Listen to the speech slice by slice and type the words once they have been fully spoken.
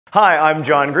Hi, I'm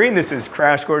John Green, this is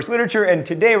Crash Course Literature, and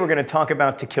today we're going to talk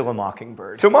about To Kill a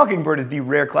Mockingbird. So Mockingbird is the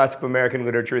rare classic of American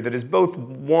literature that is both,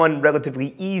 one,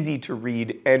 relatively easy to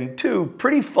read, and two,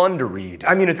 pretty fun to read.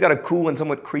 I mean, it's got a cool and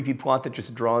somewhat creepy plot that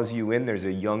just draws you in. There's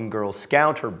a young girl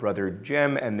scout, her brother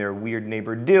Jem, and their weird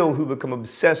neighbor Dill, who become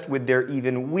obsessed with their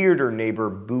even weirder neighbor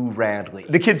Boo Radley.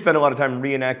 The kids spend a lot of time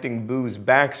reenacting Boo's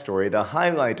backstory, the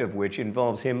highlight of which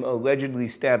involves him allegedly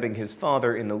stabbing his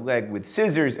father in the leg with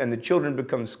scissors, and the children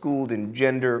become schooled in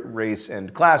gender, race,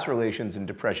 and class relations in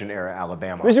Depression-era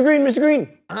Alabama. Mr. Green,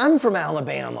 I'm from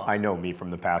Alabama. I know me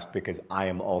from the past because I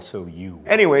am also you.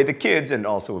 Anyway, the kids, and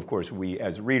also of course we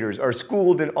as readers, are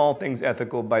schooled in all things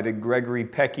ethical by the Gregory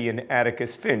Peckian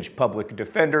Atticus Finch, public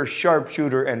defender,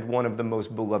 sharpshooter, and one of the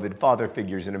most beloved father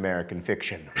figures in American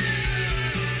fiction.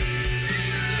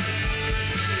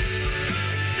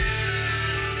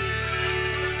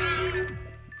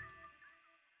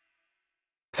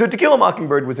 So To Kill a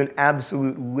Mockingbird was an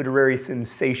absolute literary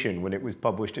sensation when it was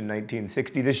published in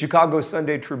 1960. The Chicago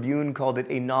Sunday Tribune called it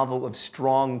a novel of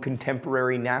strong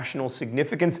contemporary national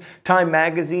significance. Time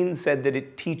magazine said that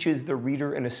it teaches the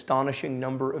reader an astonishing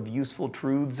number of useful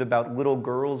truths about little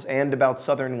girls and about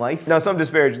Southern life. Now, some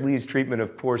disparage Lee's treatment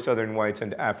of poor Southern whites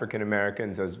and African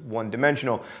Americans as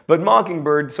one-dimensional, but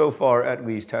Mockingbird, so far at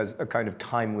least, has a kind of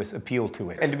timeless appeal to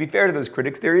it. And to be fair to those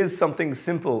critics, there is something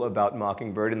simple about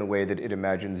Mockingbird in the way that it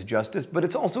imagines justice, but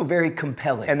it's also very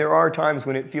compelling. And there are times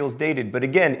when it feels dated, but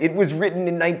again, it was written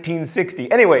in 1960.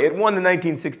 Anyway, it won the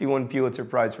 1961 Pulitzer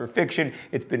Prize for Fiction.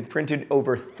 It's been printed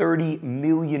over 30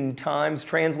 million times,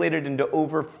 translated into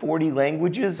over 40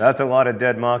 languages. That's a lot of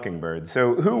dead mockingbirds.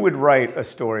 So who would write a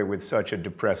story with such a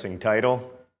depressing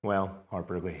title? Well,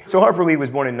 Harper Lee. So Harper Lee was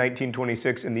born in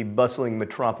 1926 in the bustling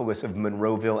metropolis of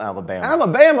Monroeville, Alabama.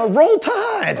 Alabama, roll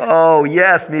tide! Oh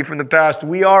yes, me from the past,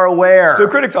 we are aware. So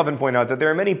critics often point out that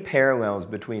there are many parallels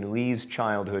between Lee's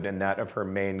childhood and that of her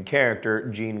main character,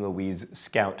 Jean Louise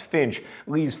Scout Finch.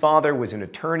 Lee's father was an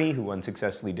attorney who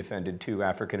unsuccessfully defended two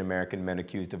African-American men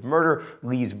accused of murder.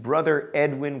 Lee's brother,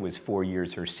 Edwin, was 4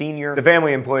 years her senior. The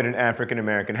family employed an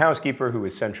African-American housekeeper who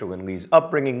was central in Lee's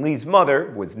upbringing. Lee's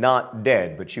mother was not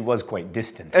dead, but she was quite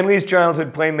distant. And Lee's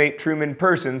childhood playmate, Truman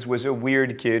Persons, was a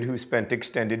weird kid who spent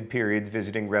extended periods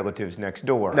visiting relatives next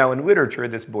door. Now, in literature,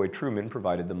 this boy Truman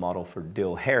provided the model for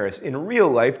Dill Harris. In real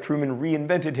life, Truman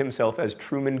reinvented himself as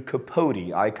Truman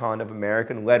Capote, icon of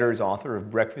American letters, author of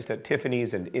Breakfast at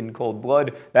Tiffany's and In Cold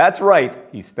Blood. That's right,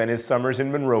 he spent his summers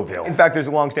in Monroeville. In fact, there's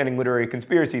a long-standing literary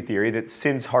conspiracy theory that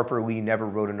since Harper Lee never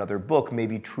wrote another book,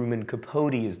 maybe Truman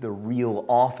Capote is the real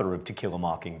author of To Kill a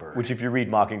Mockingbird. Which, if you read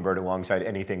Mockingbird alongside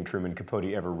anything Truman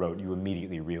Capote ever wrote, you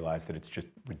immediately realize that it's just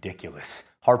ridiculous.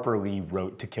 Harper Lee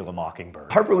wrote To Kill a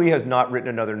Mockingbird. Harper Lee has not written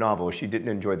another novel. She didn't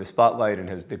enjoy the spotlight and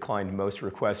has declined most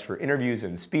requests for interviews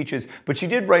and speeches, but she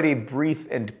did write a brief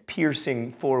and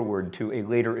piercing foreword to a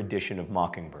later edition of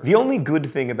Mockingbird. The only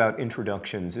good thing about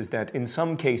introductions is that in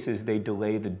some cases they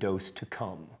delay the dose to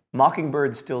come.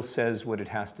 Mockingbird still says what it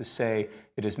has to say.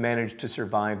 It has managed to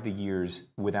survive the years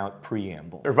without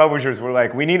preamble. Her publishers were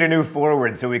like, we need a new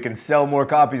foreword so we can sell more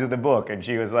copies of the book. And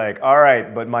she was like, all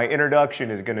right, but my introduction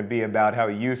is going to be about how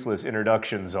useless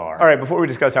introductions are. All right, before we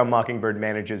discuss how Mockingbird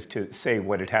manages to say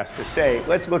what it has to say,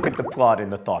 let's look at the plot in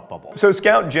the thought bubble. So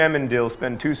Scout, Jem, and Dill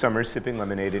spend 2 summers sipping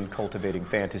lemonade and cultivating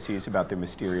fantasies about their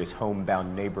mysterious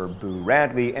homebound neighbor Boo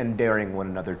Radley and daring one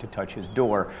another to touch his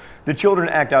door. The children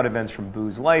act out events from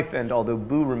Boo's life, and although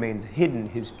Boo remains hidden,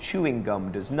 his chewing gum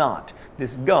does not.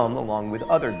 This gum, along with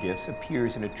other gifts,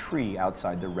 appears in a tree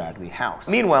outside the Radley house.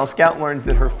 Meanwhile, Scout learns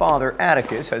that her father,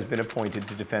 Atticus, has been appointed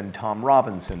to defend Tom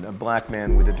Robinson, a black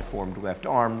man with a deformed left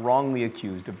arm, wrongly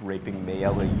accused of raping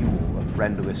Mayella Ewell, a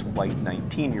friendless white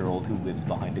 19-year-old who lives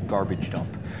behind a garbage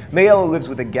dump. Mayella lives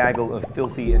with a gaggle of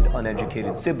filthy and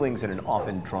uneducated siblings and an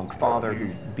often drunk father who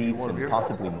beats and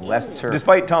possibly molests her.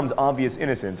 Despite Tom's obvious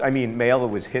innocence, I mean, Mayella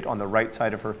was hit on the right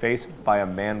side of her face by a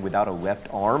man without a left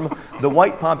arm. The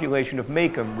white population of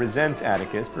Macomb resents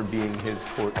Atticus for being his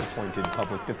court-appointed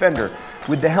public defender.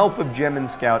 With the help of Jem and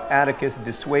Scout, Atticus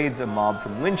dissuades a mob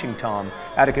from lynching Tom.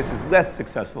 Atticus is less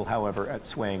successful, however, at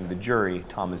swaying the jury.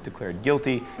 Tom is declared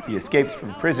guilty, he escapes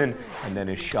from prison, and then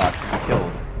is shot and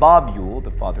killed. Bob Ewell,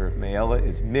 the father of Mayella,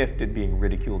 is miffed at being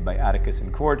ridiculed by Atticus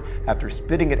in court. After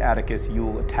spitting at Atticus,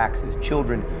 Ewell attacks his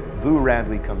children. Boo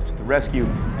Radley comes to the rescue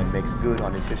and makes good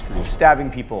on his history of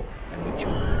stabbing people. and the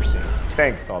children are saved.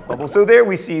 Thanks, Thought Bubble. So there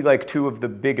we see like two of the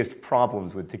biggest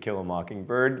problems with To Kill a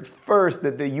Mockingbird. First,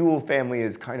 that the Ewell family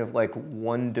is kind of like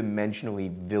one-dimensionally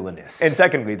villainous. And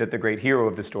secondly, that the great hero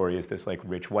of the story is this like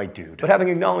rich white dude. But having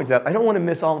acknowledged that, I don't want to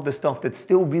miss all of the stuff that's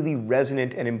still really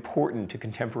resonant and important to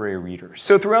contemporary readers.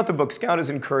 So throughout the book, Scout is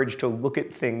encouraged to look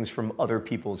at things from other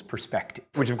people's perspective,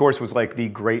 which of course was like the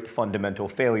great fundamental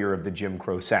failure of the Jim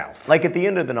Crow South. Like at the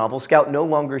end of the novel, Scout no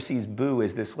longer sees Boo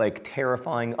as this like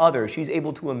terrifying other. She's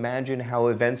able to imagine how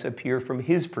events appear from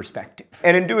his perspective.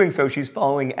 And in doing so, she's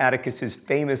following Atticus's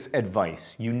famous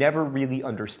advice: you never really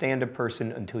understand a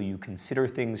person until you consider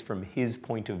things from his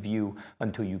point of view,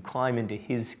 until you climb into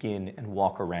his skin and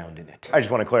walk around in it. I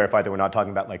just want to clarify that we're not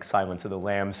talking about like Silence of the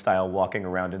Lambs style walking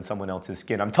around in someone else's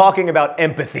skin. I'm talking about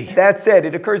empathy. That said,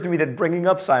 it occurs to me that bringing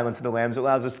up Silence of the Lambs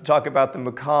allows us to talk about the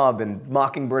macabre, and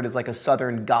Mockingbird is like a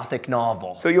Southern Gothic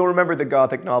novel. So you'll remember the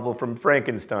Gothic novel from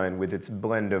Frankenstein with its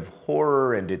blend of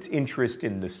horror and its interest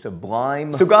in the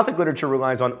sublime. So Gothic literature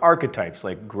relies on archetypes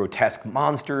like grotesque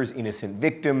monsters, innocent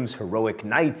victims, heroic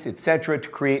knights, etc. to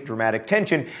create dramatic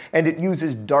tension, and it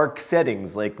uses dark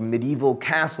settings like medieval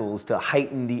castles to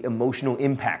heighten the emotional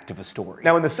impact of a story.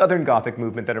 Now in the Southern Gothic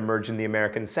movement that emerged in the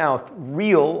American South,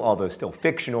 real, although still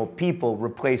fictional, people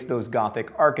replaced those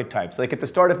Gothic archetypes. Like at the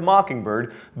start of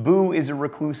Mockingbird, Boo is a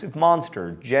reclusive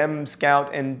monster, Jem,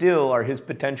 Scout, and Dill are his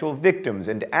potential victims,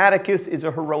 and Atticus is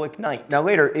a heroic knight. Now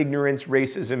later, ignorance,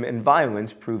 racism, and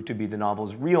violence prove to be the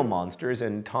novel's real monsters,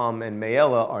 and Tom and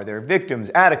Mayella are their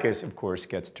victims. Atticus, of course,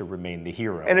 gets to remain the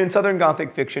hero. And in Southern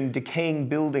Gothic fiction, decaying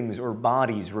buildings or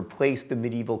bodies replace the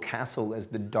medieval castle as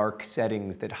the dark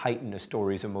settings that heighten a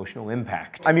story's emotional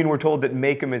impact. I mean, we're told that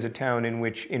Macomb is a town in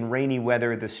which, in rainy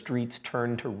weather, the streets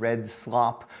turned to red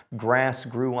slop, grass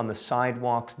grew on the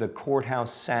sidewalks, the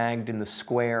courthouse sagged in the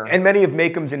square. And many of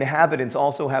Macomb's inhabitants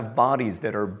also have bodies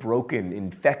that are broken,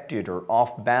 infected, or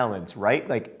off balance, right?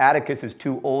 Like Atticus is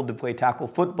too old to play tackle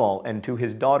football, and to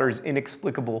his daughter's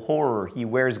inexplicable horror, he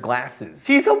wears glasses.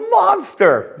 He's a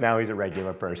monster! Now he's a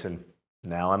regular person.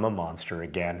 Now I'm a monster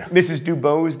again. Mrs.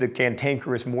 Dubose, the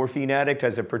cantankerous morphine addict,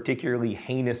 has a particularly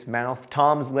heinous mouth.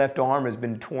 Tom's left arm has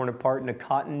been torn apart in a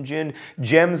cotton gin.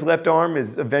 Jem's left arm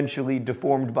is eventually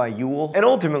deformed by Ewell. And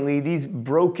ultimately, these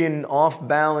broken,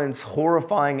 off-balance,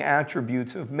 horrifying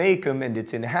attributes of Macomb and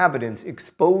its inhabitants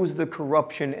expose the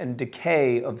corruption and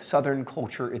decay of Southern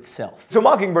culture itself. So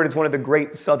Mockingbird is one of the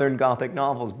great Southern Gothic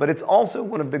novels, but it's also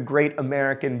one of the great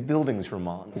American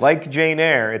bildungsromans. Like Jane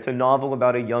Eyre, it's a novel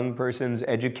about a young person's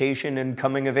education and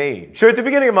coming of age. So at the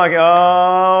beginning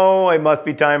of it must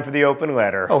be time for the open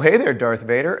letter. Oh, hey there, Darth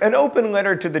Vader. An open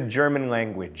letter to the German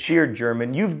language. Dear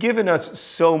German, you've given us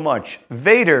so much.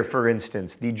 Vader, for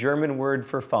instance, the German word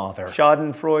for father.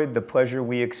 Schadenfreude, the pleasure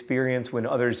we experience when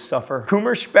others suffer.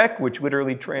 Kummerspeck, which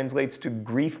literally translates to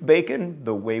grief bacon,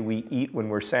 the way we eat when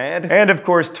we're sad. And of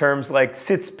course, terms like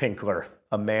Sitzpinkler,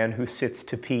 a man who sits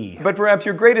to pee. But perhaps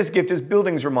your greatest gift is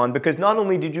bildungsroman, because not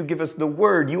only did you give us the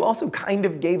word, you also kind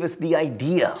of gave us the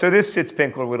idea. So this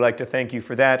Sitzpinkler would like to thank you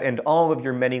for that and all of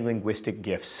your many linguistic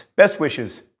gifts. Best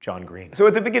wishes, John Green. So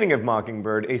at the beginning of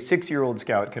Mockingbird, a 6-year-old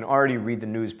Scout can already read the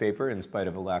newspaper in spite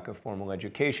of a lack of formal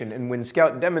education, and when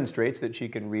Scout demonstrates that she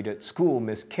can read at school,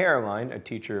 Miss Caroline, a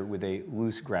teacher with a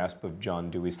loose grasp of John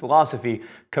Dewey's philosophy,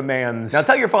 commands, "Now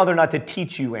tell your father not to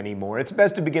teach you anymore. It's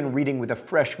best to begin reading with a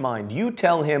fresh mind. You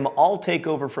tell him I'll take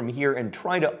over from here and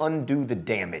try to undo the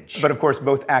damage." But of course,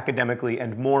 both academically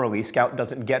and morally, Scout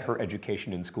doesn't get her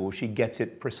education in school. She gets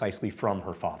it precisely from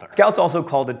her father. Scout's also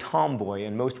called a tomboy,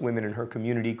 and most women in her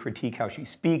community critique how she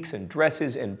speaks and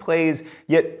dresses and plays,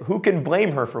 yet who can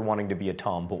blame her for wanting to be a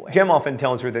tomboy? Jem often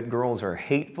tells her that girls are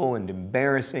hateful and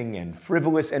embarrassing and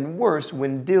frivolous, and worse,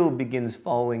 when Dill begins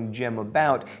following Jem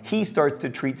about, he starts to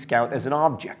treat Scout as an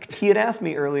object. He had asked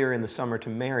me earlier in the summer to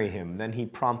marry him, then he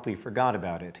promptly forgot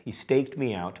about it. He staked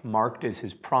me out, marked as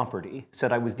his property,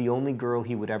 said I was the only girl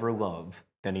he would ever love.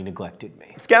 Then he neglected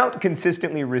me. Scout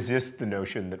consistently resists the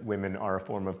notion that women are a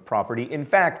form of property. In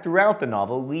fact, throughout the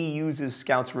novel, Lee uses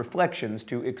Scout's reflections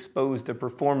to expose the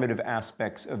performative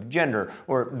aspects of gender,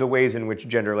 or the ways in which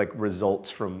gender results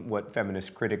from what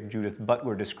feminist critic Judith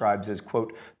Butler describes as,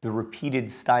 quote, the repeated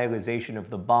stylization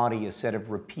of the body, a set of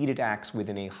repeated acts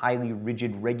within a highly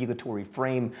rigid regulatory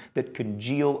frame that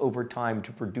congeal over time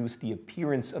to produce the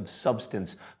appearance of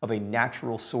substance of a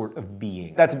natural sort of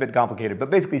being. That's a bit complicated, but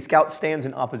basically Scout stands in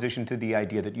in opposition to the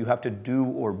idea that you have to do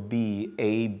or be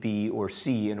A, B, or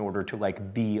C in order to,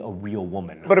 like, be a real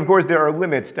woman. But of course, there are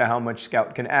limits to how much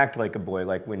Scout can act like a boy,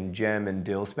 like when Jem and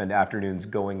Dill spend afternoons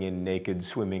going in naked,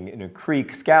 swimming in a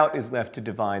creek. Scout is left to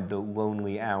divide the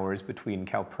lonely hours between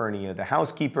Calpurnia, the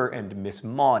housekeeper, and Miss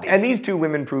Maudie. And these two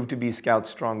women prove to be Scout's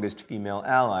strongest female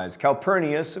allies.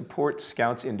 Calpurnia supports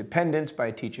Scout's independence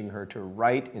by teaching her to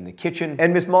write in the kitchen,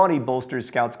 and Miss Maudie bolsters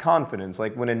Scout's confidence,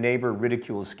 like when a neighbor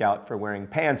ridicules Scout for wearing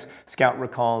pants. Scout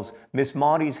recalls, "Miss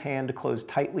Maudie's hand closed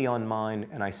tightly on mine,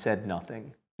 and I said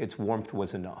nothing. Its warmth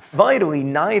was enough." Vitally,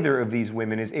 neither of these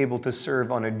women is able to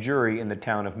serve on a jury in the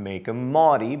town of Maycomb.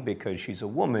 Maudie, because she's a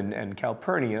woman, and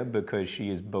Calpurnia, because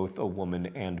she is both a woman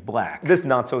and black. This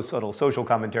not-so-subtle social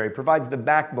commentary provides the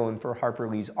backbone for Harper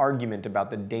Lee's argument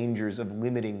about the dangers of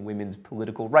limiting women's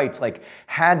political rights. Like,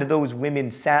 had those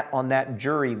women sat on that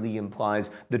jury, Lee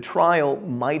implies, the trial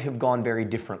might have gone very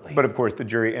differently. But of course, the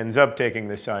jury ends up taking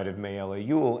the side of Mayella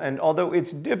Ewell, and although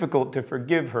it's difficult to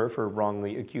forgive her for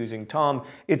wrongly accusing Tom,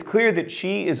 it's clear that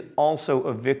she is also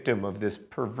a victim of this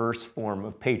perverse form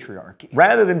of patriarchy.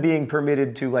 Rather than being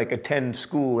permitted to, like, attend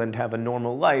school and have a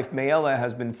normal life, Mayella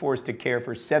has been forced to care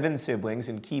for 7 siblings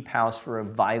and keep house for a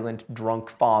violent, drunk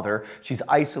father. She's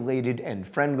isolated and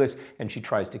friendless, and she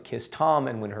tries to kiss Tom,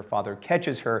 and when her father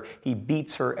catches her, he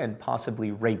beats her and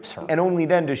possibly rapes her. And only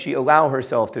then does she allow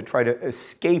herself to try to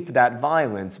escape that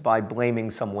violence by blaming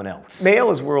someone else.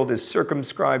 Mayella's world is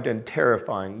circumscribed and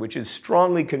terrifying, which is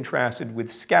strongly contrasted with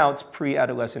Scout's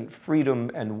pre-adolescent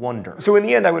freedom and wonder. So in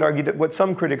the end, I would argue that what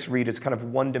some critics read as kind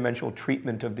of one-dimensional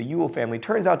treatment of the Ewell family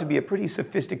turns out to be a pretty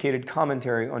sophisticated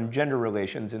commentary on gender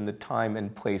relations in the time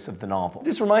and place of the novel.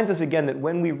 This reminds us again that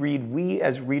when we read, we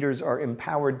as readers are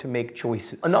empowered to make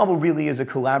choices. A novel really is a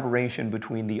collaboration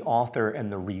between the author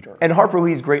and the reader. And Harper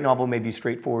Lee's great novel may be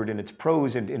straightforward in its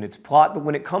prose and in its plot, but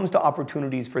when it comes to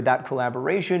opportunities for that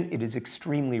collaboration, it is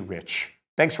extremely rich.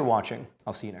 Thanks for watching.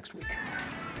 I'll see you next week.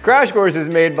 Crash Course is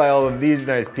made by all of these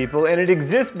nice people, and it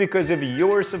exists because of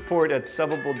your support at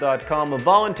Subbable.com, a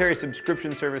voluntary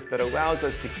subscription service that allows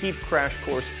us to keep Crash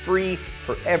Course free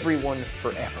for everyone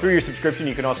forever. Through your subscription,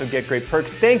 you can also get great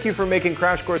perks. Thank you for making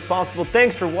Crash Course possible.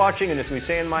 Thanks for watching, and as we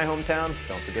say in my hometown,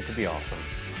 don't forget to be awesome.